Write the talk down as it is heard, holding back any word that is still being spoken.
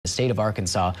state of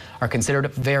Arkansas are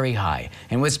considered very high.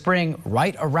 And with spring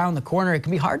right around the corner, it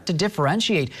can be hard to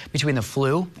differentiate between the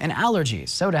flu and allergies.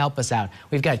 So to help us out,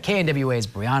 we've got KNWA's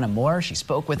Brianna Moore. She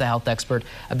spoke with a health expert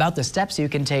about the steps you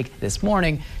can take this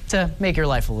morning to make your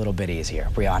life a little bit easier.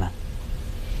 Brianna.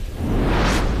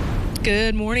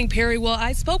 Good morning, Perry. Well,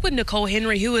 I spoke with Nicole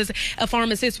Henry, who is a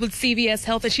pharmacist with CVS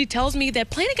Health, and she tells me that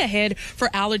planning ahead for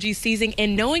allergy season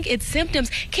and knowing its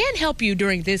symptoms can help you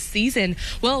during this season.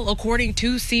 Well, according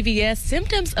to CVS,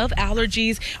 symptoms of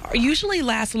allergies usually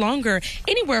last longer,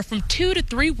 anywhere from 2 to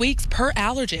 3 weeks per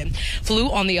allergen.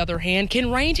 Flu, on the other hand,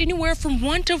 can range anywhere from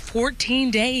 1 to 14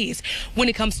 days. When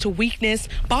it comes to weakness,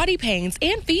 body pains,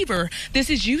 and fever, this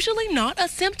is usually not a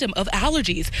symptom of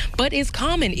allergies, but is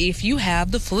common if you have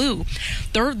the flu.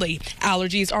 Thirdly,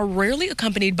 allergies are rarely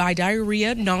accompanied by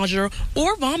diarrhea, nausea,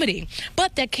 or vomiting,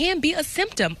 but that can be a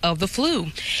symptom of the flu.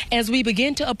 As we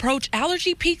begin to approach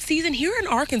allergy peak season here in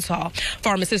Arkansas,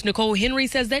 pharmacist Nicole Henry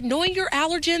says that knowing your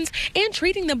allergens and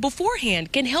treating them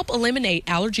beforehand can help eliminate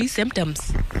allergy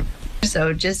symptoms.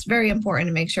 So just very important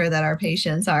to make sure that our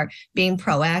patients are being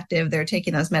proactive. They're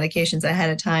taking those medications ahead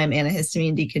of time,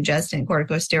 antihistamine, decongestant,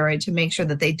 corticosteroid, to make sure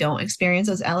that they don't experience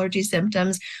those allergy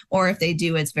symptoms, or if they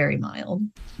do, it's very mild.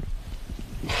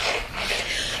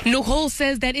 Nicole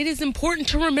says that it is important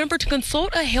to remember to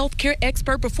consult a healthcare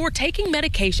expert before taking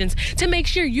medications to make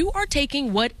sure you are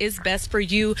taking what is best for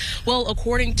you. Well,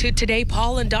 according to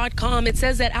todaypollen.com, it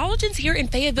says that allergens here in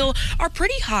Fayetteville are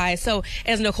pretty high. So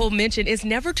as Nicole mentioned, it's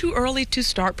never too early to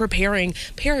start preparing.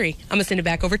 Perry, I'm going to send it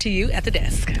back over to you at the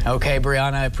desk. Okay,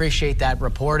 Brianna, I appreciate that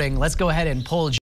reporting. Let's go ahead and pull